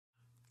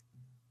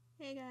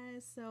Hey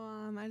guys, so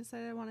I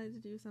decided I wanted to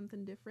do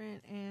something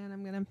different and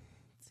I'm gonna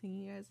sing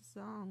you guys a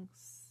song.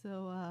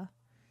 So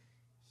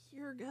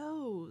here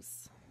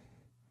goes.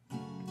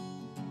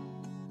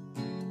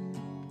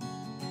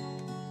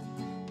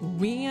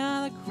 We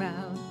are the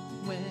crowd,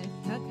 we're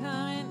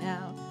coming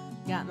out.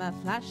 Got my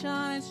flash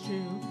on, it's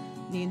true.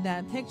 Need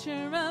that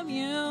picture of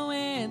you,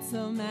 it's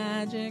so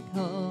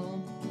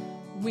magical.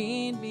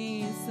 We'd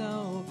be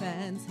so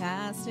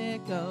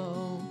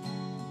fantastical.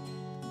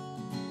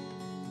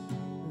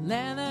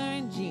 Leather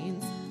and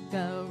jeans,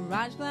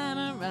 garage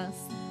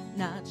glamorous.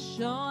 Not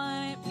sure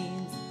what it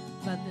means,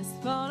 but this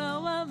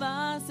photo of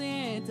us,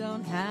 it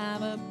don't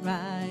have a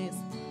price.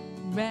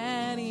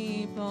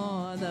 Ready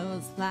for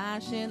those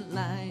flashing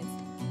lights,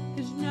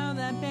 'cause you know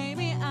that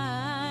baby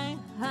I'm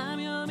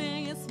your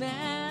biggest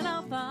fan.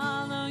 I'll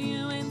follow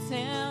you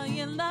until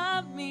you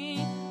love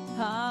me.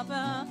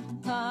 Paparazzi,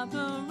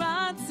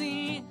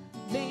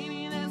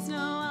 baby there's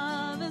no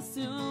other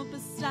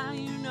superstar.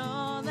 You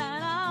know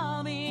that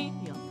I'll be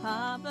your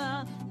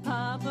paparazzi.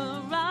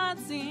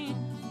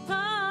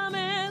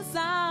 Promise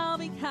I'll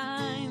be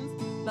kind,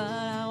 but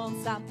I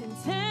won't stop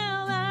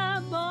until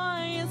that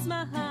boy is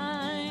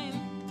mine.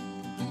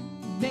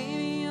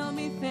 Baby you'll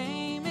be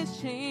famous,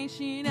 chase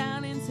you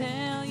down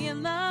until you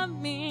love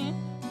me.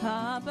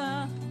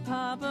 Paparazzi.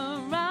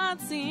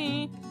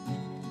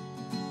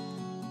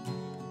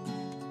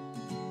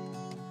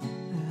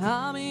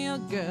 I'll be your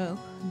girl,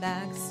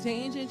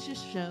 backstage at your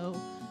show.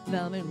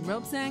 Velvet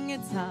ropes and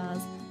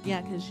guitars,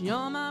 yeah, 'cause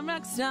you're my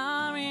rock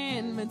star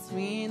in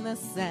between the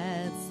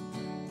sets.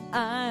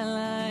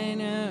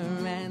 Eyeliner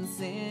and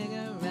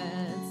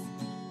cigarettes.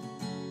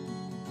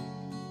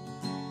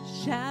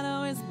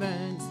 Shadow is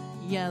burnt,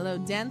 yellow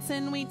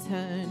dancing we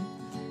turn.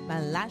 My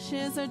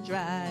lashes are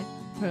dry,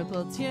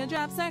 purple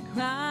teardrops I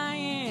cry.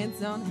 It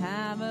don't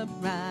have a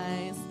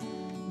price.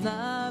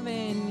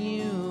 Loving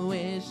you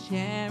is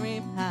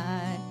cherry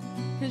pie,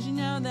 'cause you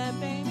know that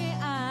baby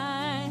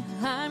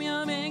I'm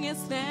your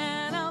biggest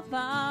fan. I'll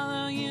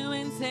follow you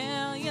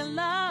until you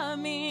love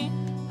me.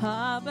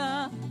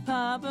 Paparazzi,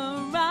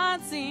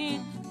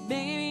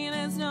 baby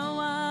there's no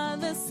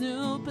other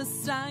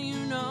superstar. You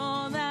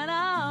know that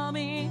I'll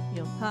be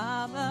your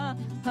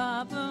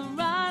paparazzi.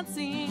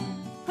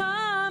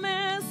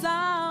 Promise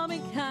I'll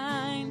be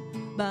kind,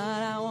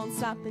 but I won't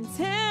stop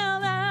until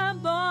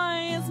that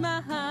boy is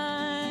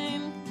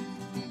mine.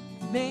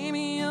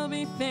 Baby you'll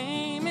be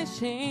famous,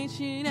 chase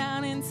you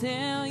down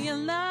until you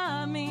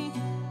love me.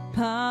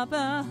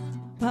 Paparazzi,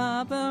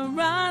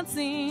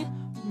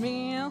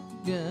 real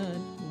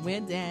good.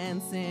 We're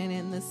dancing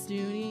in the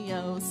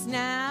studio.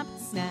 Snap,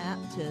 snap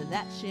to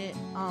that shit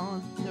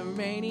on the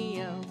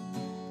radio.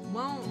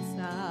 Won't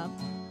stop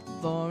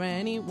for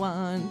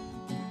anyone.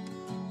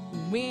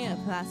 We're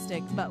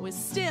plastic, but we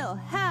still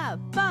have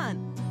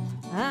fun.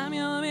 I'm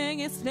your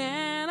biggest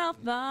fan. I'll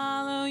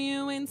follow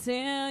you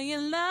until you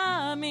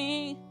love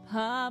me.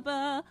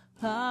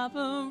 Paparazzi,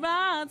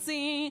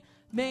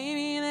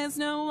 baby there's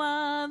no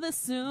other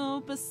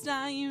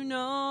superstar. You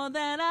know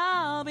that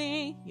I'll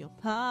be your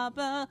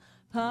paparazzi.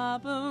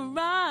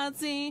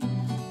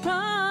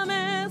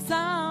 Promise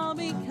I'll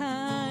be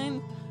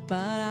kind,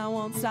 but I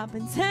won't stop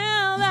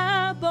until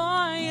that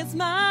boy is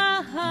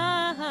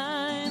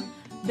mine.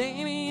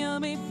 Baby you'll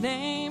be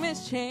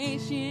famous,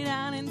 chase you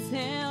down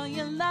until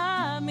you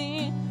love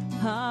me.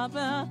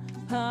 Paparazzi.